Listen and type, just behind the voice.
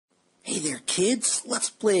Hey there, kids! Let's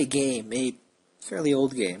play a game, a fairly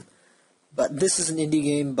old game. But this is an indie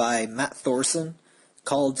game by Matt Thorson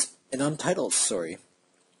called an Untitled story.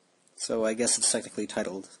 So I guess it's technically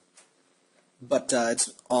titled. But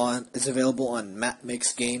it's available on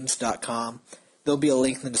mattmakesgames.com. There'll be a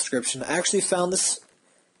link in the description. I actually found this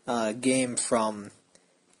game from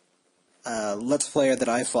a Let's Player that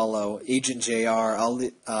I follow, Agent JR.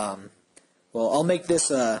 I'll make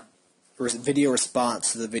this video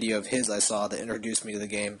response to the video of his I saw that introduced me to the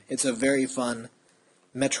game. It's a very fun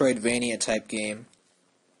Metroidvania type game.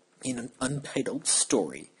 In an untitled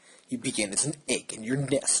story, you begin as an egg in your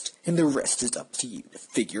nest, and the rest is up to you to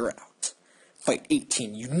figure out. Fight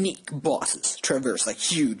 18 unique bosses, traverse a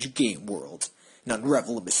huge game world, and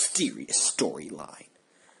unravel a mysterious storyline.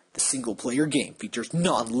 The single-player game features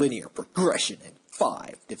non-linear progression and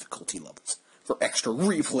 5 difficulty levels for extra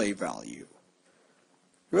replay value.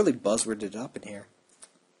 Really buzzworded it up in here.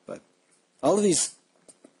 But all of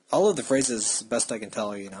the phrases, best I can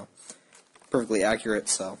tell, are, perfectly accurate,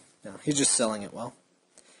 so, he's just selling it well.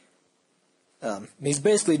 He's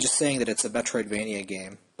basically just saying that it's a Metroidvania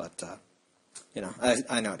game, but,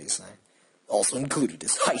 I know what he's saying. Also included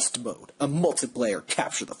is Heist Mode, a multiplayer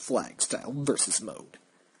capture-the-flag style versus mode.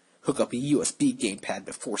 Hook up a USB gamepad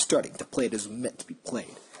before starting to play it as meant to be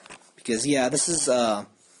played. Because, this is a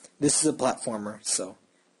platformer, so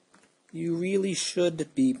you really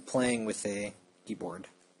should be playing with a keyboard.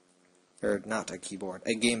 Or not a keyboard,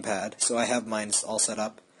 a gamepad. So I have mine all set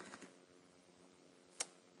up.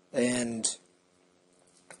 And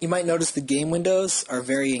you might notice the game windows are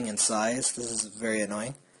varying in size. This is very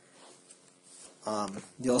annoying.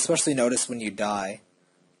 You'll especially notice when you die,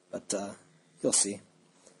 but you'll see.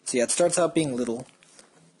 So it starts out being little.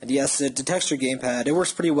 And yes, it detects your gamepad. It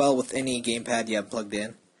works pretty well with any gamepad you have plugged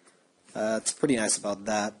in. It's pretty nice about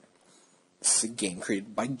that. This is a game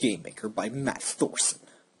created by Game Maker by Matt Thorson,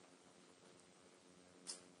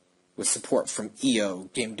 with support from EO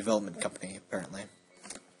Game Development Company, apparently.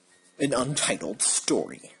 An untitled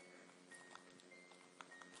story.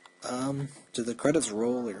 Do the credits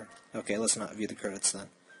roll, or... Okay, let's not view the credits then.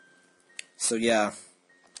 So yeah,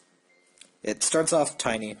 it starts off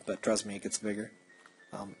tiny, but trust me, it gets bigger.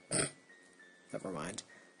 Never mind.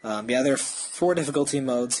 There are 4 difficulty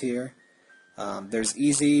modes here. There's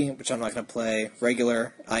easy, which I'm not going to play.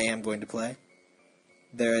 Regular, I am going to play.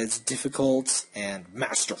 There is difficult and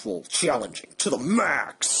masterful, challenging, to the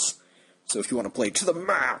max! So if you want to play to the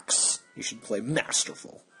max, you should play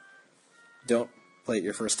masterful. Don't play it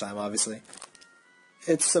your first time, obviously.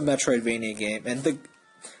 It's a Metroidvania game, and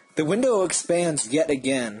the window expands yet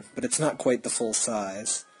again, but it's not quite the full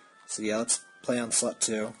size. So yeah, let's play on slot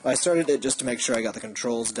 2. I started it just to make sure I got the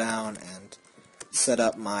controls down and set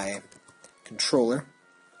up my controller.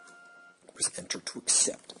 Press enter to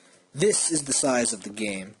accept. This is the size of the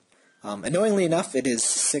game. Annoyingly enough, it is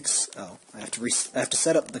 6. Oh, I have to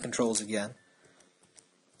set up the controls again.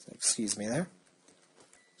 So, excuse me there.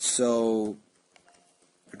 So,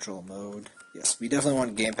 control mode. Yes, we definitely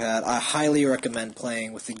want a gamepad. I highly recommend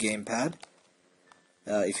playing with the gamepad,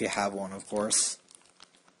 if you have one, of course.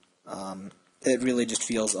 It really just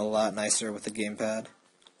feels a lot nicer with the gamepad.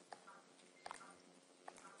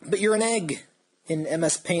 But you're an egg in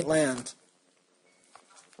MS Paint land.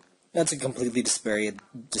 Not to completely disparage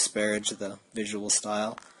the visual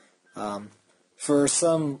style. There's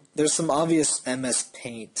some obvious MS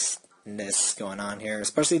Paint-ness going on here,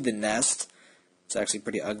 especially the nest. It's actually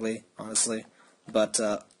pretty ugly, honestly. But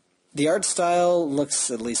the art style looks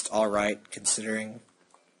at least alright, considering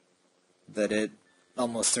that it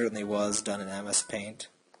almost certainly was done in MS Paint,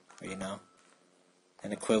 or,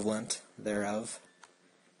 an equivalent thereof.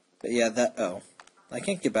 But yeah, I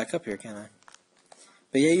can't get back up here, can I?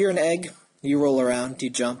 But yeah, you're an egg, you roll around,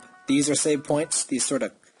 you jump. These are save points, these sort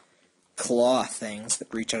of claw things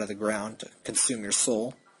that reach out of the ground to consume your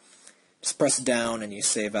soul. Just press down and you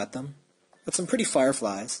save at them. Got some pretty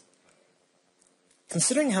fireflies.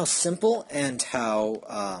 Considering how simple and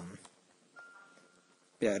how,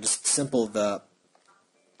 just simple the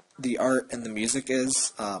art and the music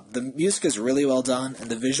is. The music is really well done,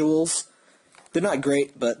 and the visuals, they're not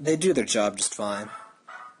great, but they do their job just fine.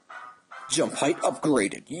 Jump height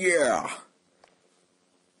upgraded, yeah!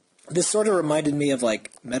 This sort of reminded me of,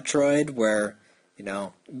 Metroid, where,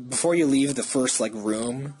 before you leave the first,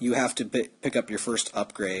 room, you have to pick up your first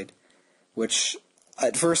upgrade, which,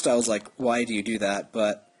 at first I was like, why do you do that?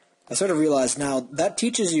 But I sort of realized now, that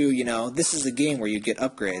teaches you, this is a game where you get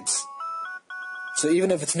upgrades. So even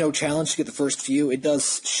if it's no challenge to get the first few, it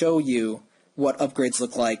does show you what upgrades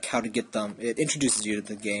look like, how to get them. It introduces you to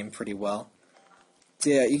the game pretty well. So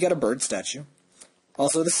yeah, you got a bird statue.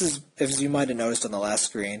 Also, this is, as you might have noticed on the last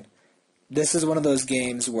screen, this is one of those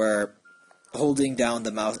games where holding down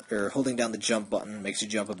the mouse or holding down the jump button makes you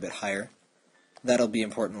jump a bit higher. That'll be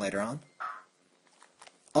important later on.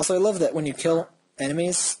 Also, I love that when you kill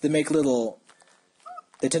enemies, they tend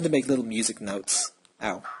to make little music notes.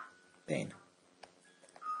 Ow. Pain.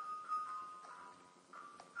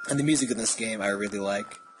 And the music in this game I really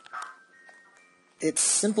like. It's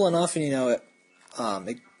simple enough, and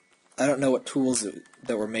I don't know what tools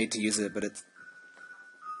that were made to use it, but it's,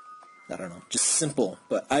 I don't know, just simple.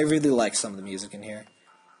 But I really like some of the music in here.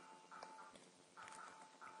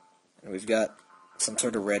 And we've got some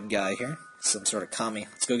sort of red guy here, some sort of commie.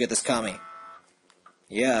 Let's go get this commie.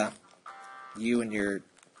 Yeah, you and your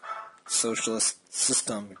socialist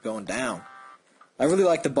system are going down. I really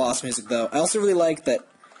like the boss music, though. I also really like that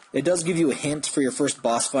it does give you a hint for your first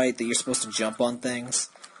boss fight that you're supposed to jump on things.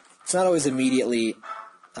 It's not always immediately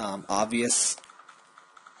obvious.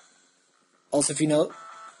 Also, if you note,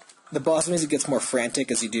 the boss music gets more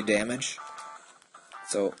frantic as you do damage.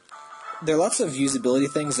 So, there are lots of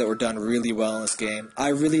usability things that were done really well in this game. I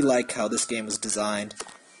really like how this game was designed.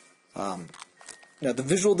 The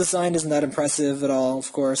visual design isn't that impressive at all,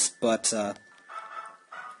 of course, but as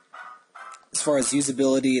far as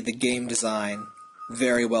usability, the game design,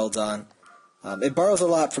 very well done. It borrows a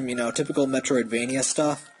lot from, typical Metroidvania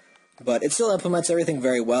stuff, but it still implements everything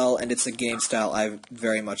very well, and it's a game style I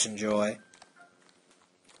very much enjoy.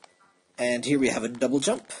 And here we have a double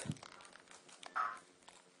jump.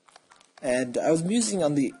 And I was musing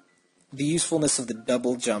on the usefulness of the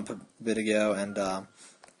double jump a bit ago, and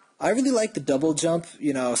I really like the double jump.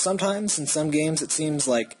 Sometimes in some games it seems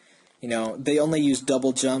like, they only use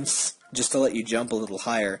double jumps just to let you jump a little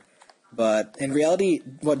higher. But in reality,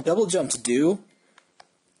 what double jumps do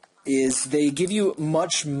is they give you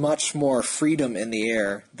much, much more freedom in the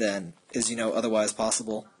air than is, otherwise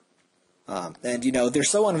possible. And, they're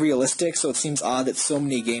so unrealistic, so it seems odd that so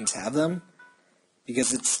many games have them,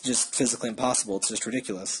 because it's just physically impossible. It's just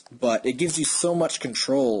ridiculous. But it gives you so much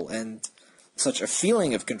control and such a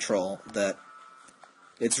feeling of control that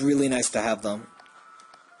it's really nice to have them.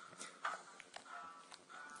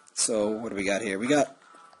 So, what do we got here?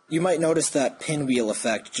 You might notice that pinwheel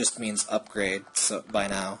effect just means upgrade by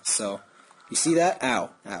now. So, you see that? Ow,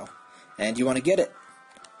 ow. And you want to get it.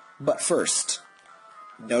 But first,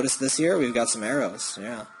 notice this here? We've got some arrows.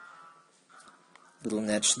 Yeah. Little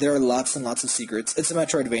niche. There are lots and lots of secrets. It's a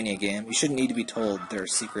Metroidvania game. You shouldn't need to be told there are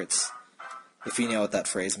secrets, if you know what that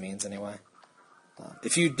phrase means, anyway.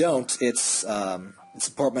 If you don't, it's a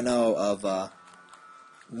portmanteau of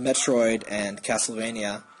Metroid and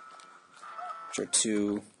Castlevania, which are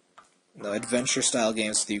two adventure-style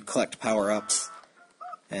games where you collect power-ups,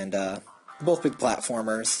 and both big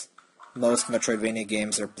platformers. Most Metroidvania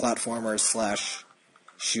games are platformers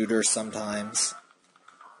 / shooters sometimes.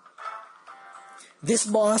 This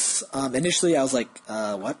boss, initially I was like,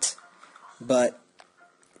 what? But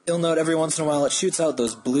you'll note every once in a while it shoots out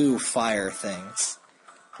those blue fire things.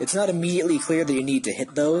 It's not immediately clear that you need to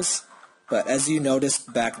hit those, but as you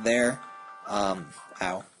noticed back there,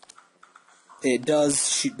 ow. It does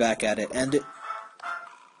shoot back at it, and it...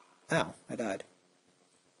 Ow, I died.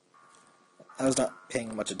 I was not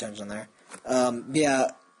paying much attention there.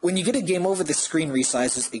 Yeah, when you get a game over, the screen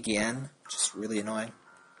resizes again, which is really annoying.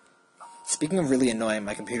 Speaking of really annoying,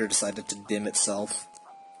 my computer decided to dim itself,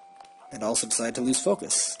 and also decided to lose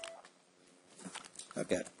focus.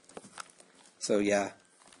 Okay. So, yeah.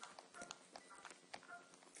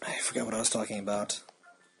 I forgot what I was talking about.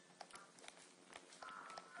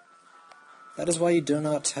 That is why you do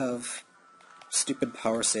not have stupid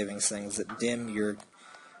power savings things that dim your...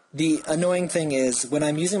 The annoying thing is, when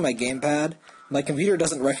I'm using my gamepad, my computer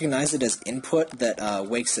doesn't recognize it as input that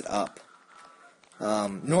wakes it up.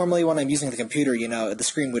 Normally when I'm using the computer, the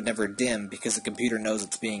screen would never dim because the computer knows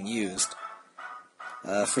it's being used.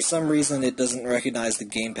 For some reason, it doesn't recognize the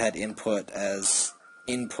gamepad input as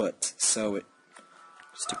input, so it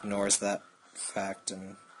just ignores that fact,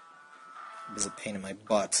 and it is a pain in my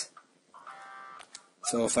butt.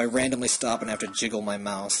 So if I randomly stop and have to jiggle my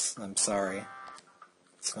mouse, I'm sorry.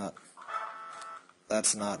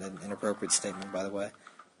 That's not an inappropriate statement, by the way.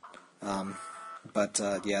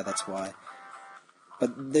 Yeah, that's why.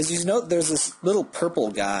 But as you note, there's this little purple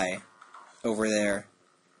guy over there.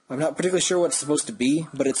 I'm not particularly sure what it's supposed to be,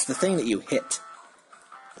 but it's the thing that you hit.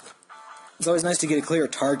 It's always nice to get a clear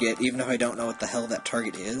target, even if I don't know what the hell that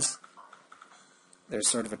target is. There's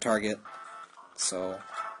sort of a target, so...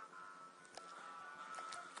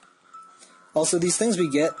 Also, these things we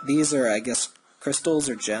get, these are, I guess, crystals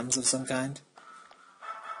or gems of some kind.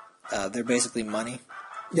 They're basically money.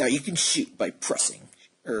 Yeah, you can shoot by pressing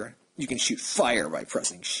Or you can shoot fire by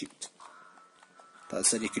pressing shoot. Thought it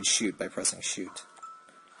said you could shoot by pressing shoot.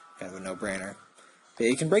 Kind of a no-brainer. But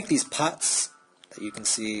you can break these pots that you can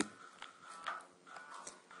see.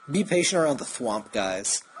 Be patient around the thwomp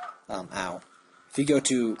guys. Ow. If you get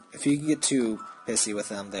too pissy with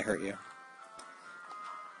them, they hurt you.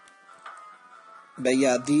 But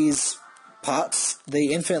yeah, these pots, they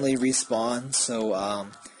infinitely respawn, so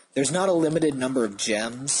there's not a limited number of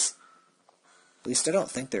gems. At least I don't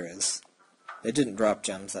think there is. It didn't drop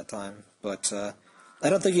gems that time, but I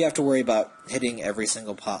don't think you have to worry about hitting every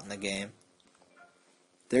single pot in the game.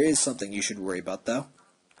 There is something you should worry about, though.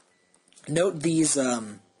 Note these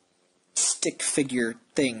stick figure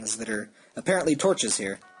things that are apparently torches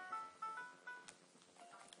here.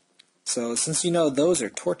 So since you know those are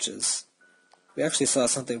torches, we actually saw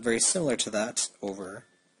something very similar to that over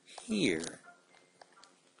here.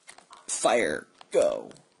 Fire,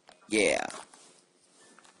 go. Yeah.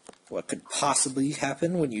 What could possibly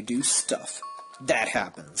happen when you do stuff? That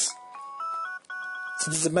happens.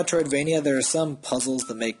 Since it's a Metroidvania, there are some puzzles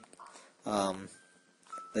that make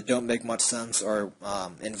that don't make much sense or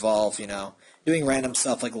involve, doing random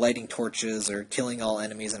stuff like lighting torches or killing all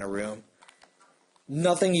enemies in a room.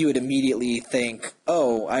 Nothing you would immediately think,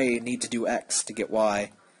 oh, I need to do X to get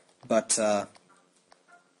Y. But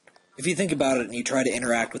if you think about it and you try to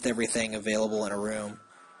interact with everything available in a room,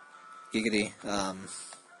 giggity,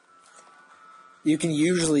 you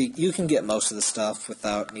can get most of the stuff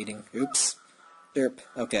without needing, oops, derp,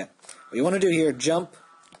 okay. What you want to do here, jump,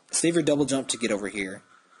 save your double jump to get over here.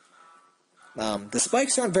 The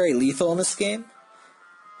spikes aren't very lethal in this game.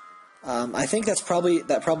 I think that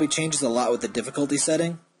probably changes a lot with the difficulty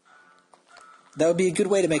setting. That would be a good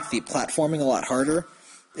way to make the platforming a lot harder,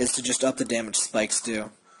 is to just up the damage spikes do.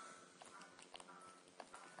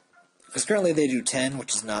 Because currently they do 10,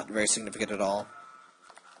 which is not very significant at all,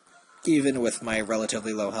 even with my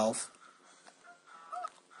relatively low health.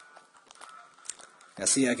 Now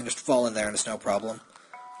see, I can just fall in there and it's no problem.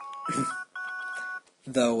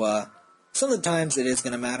 Though, some of the times it is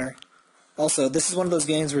going to matter. Also, this is one of those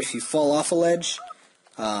games where if you fall off a ledge,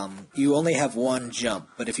 you only have one jump.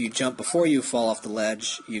 But if you jump before you fall off the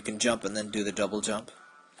ledge, you can jump and then do the double jump.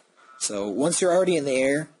 So once you're already in the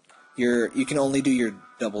air, you can only do your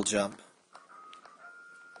double jump.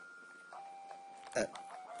 That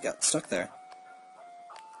got stuck there.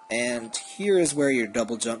 And here is where your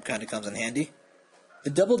double jump kind of comes in handy. The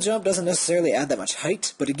double jump doesn't necessarily add that much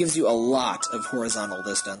height, but it gives you a lot of horizontal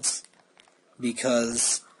distance.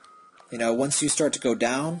 Because, once you start to go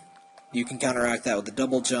down, you can counteract that with the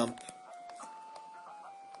double jump.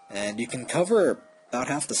 And you can cover about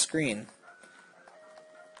half the screen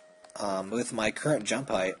with my current jump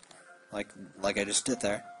height, like I just did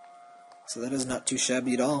there. So that is not too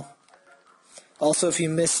shabby at all. Also, if you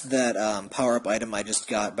missed that power-up item I just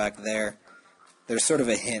got back there, there's sort of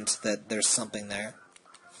a hint that there's something there.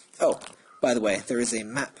 Oh, by the way, there is a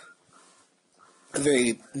map. A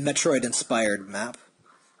very Metroid-inspired map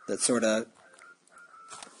that sort of...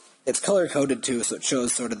 It's color-coded too, so it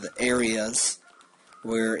shows sort of the areas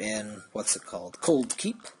we're in... What's it called? Cold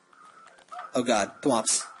Keep? Oh god,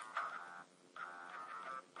 thwomps.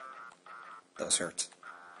 Those hurt.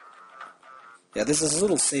 Yeah, this is a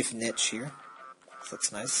little safe niche here. So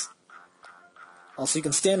that's nice. Also, you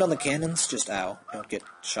can stand on the cannons, just ow. Don't get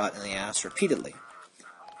shot in the ass repeatedly.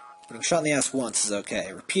 Getting shot in the ass once is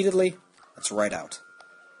okay. Repeatedly, that's right out.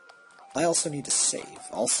 I also need to save.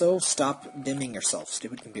 Also, stop dimming yourself,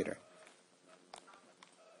 stupid computer.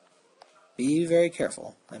 Be very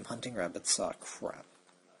careful. I'm hunting rabbits. Oh, crap.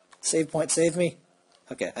 Save point, save me.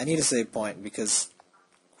 Okay, I need a save point because...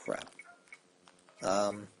 Crap.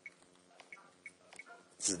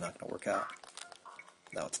 This is not gonna work out.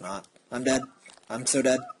 No, it's not. I'm dead. I'm so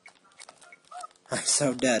dead. I'm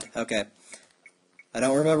so dead. Okay. I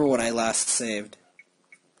don't remember when I last saved.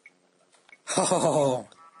 Oh!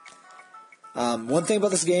 One thing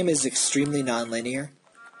about this game is extremely non-linear.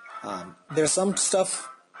 There's some stuff...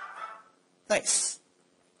 Nice.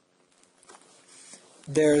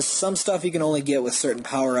 There's some stuff you can only get with certain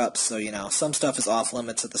power-ups, so, some stuff is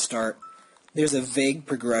off-limits at the start. There's a vague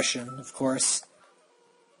progression, of course.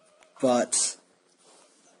 But,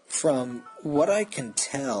 from what I can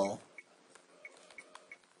tell,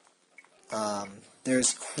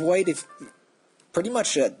 there's quite a... Pretty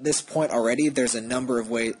much at this point already, there's a number of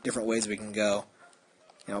different ways we can go.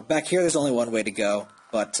 Back here there's only one way to go,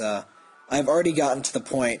 but I've already gotten to the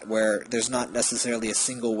point where there's not necessarily a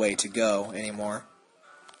single way to go anymore.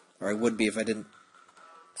 Or I would be if I didn't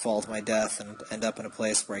fall to my death and end up in a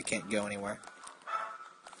place where I can't go anywhere.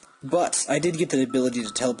 But I did get the ability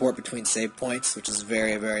to teleport between save points, which is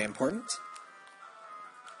very, very important.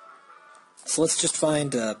 So let's just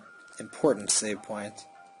find an important save point.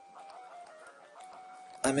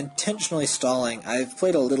 I'm intentionally stalling. I've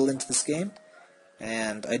played a little into this game,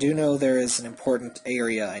 and I do know there is an important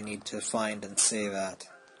area I need to find and save at.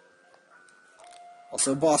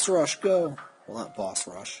 Also, boss rush, go! Well, not boss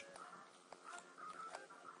rush.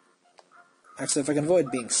 Actually, if I can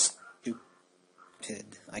avoid being stupid,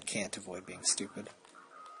 I can't avoid being stupid.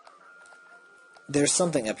 There's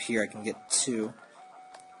something up here I can get to.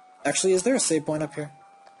 Actually, is there a save point up here?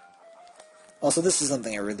 Also, this is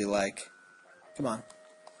something I really like. Come on.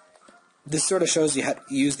 This sort of shows you how to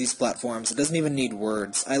use these platforms. It doesn't even need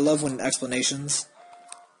words. I love when explanations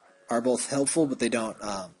are both helpful, but they don't,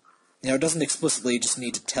 it doesn't explicitly just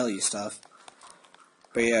need to tell you stuff.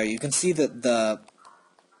 But yeah, you can see that the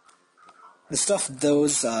stuff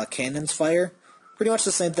those cannons fire, pretty much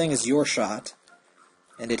the same thing as your shot.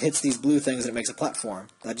 And it hits these blue things and it makes a platform.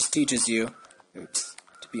 That just teaches you,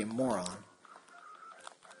 to be a moron.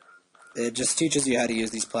 It just teaches you how to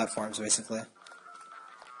use these platforms, basically.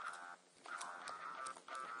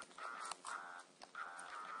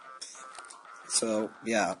 So,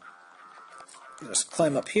 yeah. Just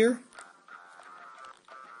climb up here.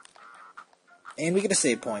 And we get a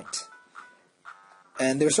save point.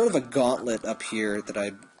 And there's sort of a gauntlet up here that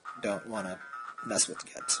I don't want to mess with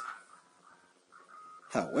yet.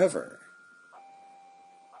 However...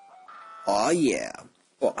 aw yeah,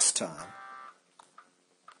 boss time.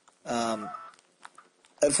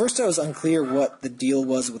 At first I was unclear what the deal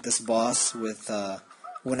was with this boss, with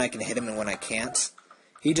when I can hit him and when I can't.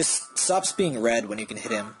 He just stops being red when you can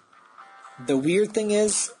hit him. The weird thing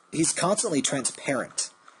is, he's constantly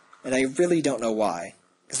transparent, and I really don't know why.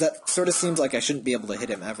 Because that sort of seems like I shouldn't be able to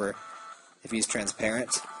hit him ever, if he's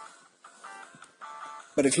transparent.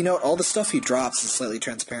 But if you note, all the stuff he drops is slightly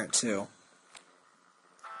transparent too.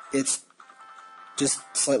 It's just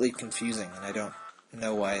slightly confusing, and I don't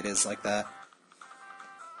know why it is like that.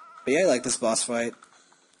 But yeah, I like this boss fight.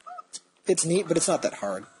 It's neat, but it's not that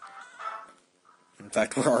hard. In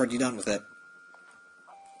fact, we're already done with it.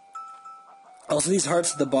 Also, these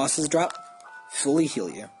hearts that the bosses drop fully heal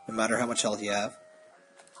you, no matter how much health you have.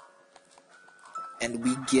 And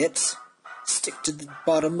we get stick to the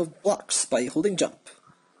bottom of blocks by holding jump.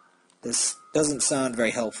 This doesn't sound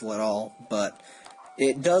very helpful at all, but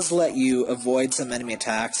it does let you avoid some enemy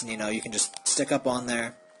attacks, and you can just stick up on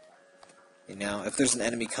there. If there's an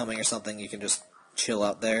enemy coming or something, you can just chill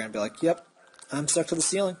out there and be like, yep, I'm stuck to the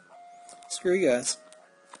ceiling. Screw you guys.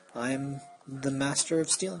 I'm the master of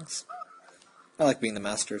ceilings. I like being the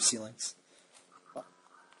master of ceilings.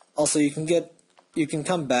 Also, you can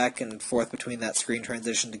come back and forth between that screen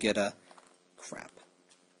transition to get to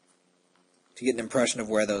get an impression of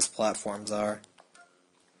where those platforms are.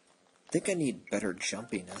 I think I need better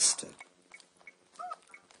jumpiness to...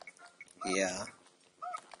 yeah.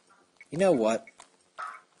 You know what?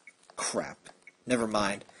 Crap. Never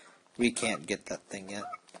mind. We can't get that thing yet.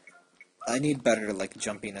 I need better,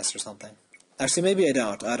 jumpiness or something. Actually, maybe I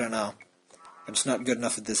don't. I don't know. I'm just not good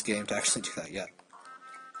enough at this game to actually do that yet.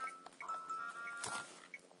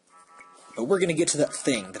 But we're gonna get to that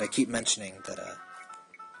thing that I keep mentioning, that,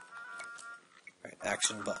 Right,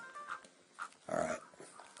 action button. Alright.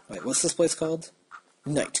 Wait, what's this place called?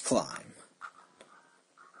 Night Climb.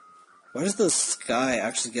 Why does the sky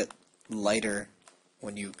actually get lighter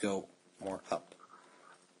when you go more up?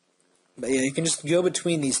 But yeah, you can just go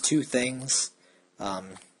between these two things,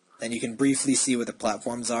 and you can briefly see where the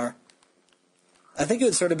platforms are. I think it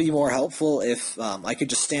would sort of be more helpful if I could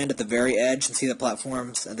just stand at the very edge and see the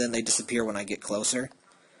platforms, and then they disappear when I get closer.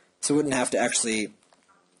 So I wouldn't have to actually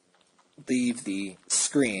leave the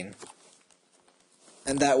screen.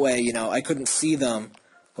 And that way, I couldn't see them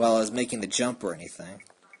while I was making the jump or anything.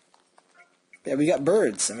 Yeah, we got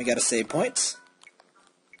birds, and we got a save point.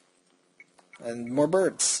 And more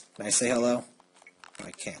birds. Can I say hello? No,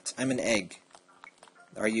 I can't. I'm an egg.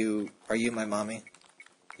 Are you my mommy?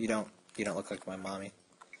 You don't look like my mommy.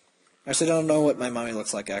 Actually, I don't know what my mommy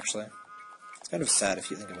looks like, actually. It's kind of sad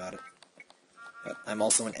if you think about it. But I'm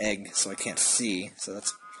also an egg, so I can't see, so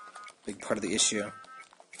that's a big part of the issue.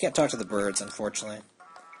 I can't talk to the birds, unfortunately.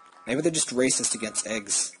 Maybe they're just racist against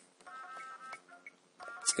eggs.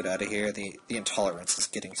 Let's get out of here. The intolerance is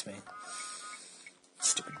getting to me.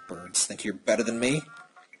 Stupid birds. Think you're better than me?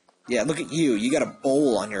 Yeah, look at you. You got a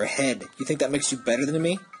bowl on your head. You think that makes you better than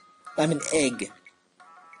me? I'm an egg.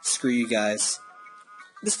 Screw you guys.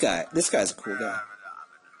 This guy's a cool guy.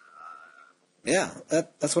 Yeah,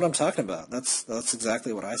 that's what I'm talking about. That's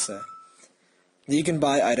exactly what I say. You can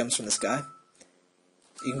buy items from this guy.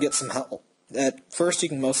 you can get some health. At first, you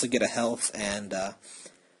can mostly get a health, and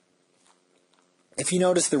if you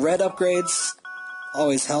notice, the red upgrades,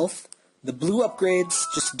 always health. The blue upgrades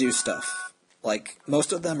just do stuff. Like,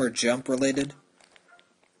 most of them are jump related.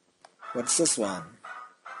 What's this one?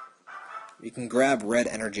 You can grab red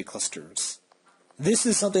energy clusters. This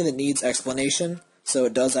is something that needs explanation, so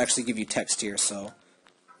it does actually give you text here, so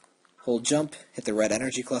hold jump, hit the red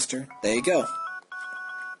energy cluster, there you go.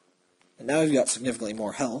 And now you've got significantly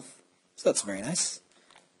more health, so that's very nice.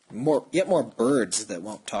 Yet more birds that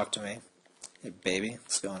won't talk to me. Hey baby,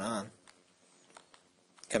 what's going on?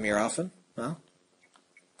 Come here often? No?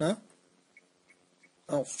 No?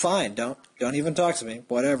 Oh, fine, don't even talk to me,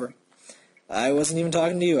 whatever. I wasn't even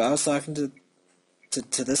talking to you, I was talking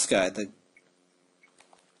to this guy,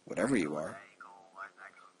 whatever you are.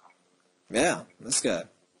 Yeah, this guy.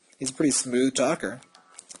 He's a pretty smooth talker.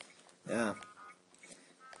 Yeah.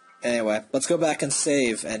 Anyway, let's go back and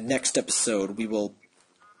save, and next episode we will,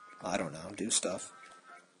 I don't know, do stuff.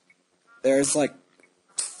 There's like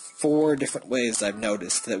 4 different ways I've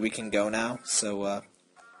noticed that we can go now, so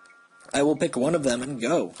I will pick one of them and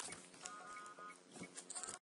go.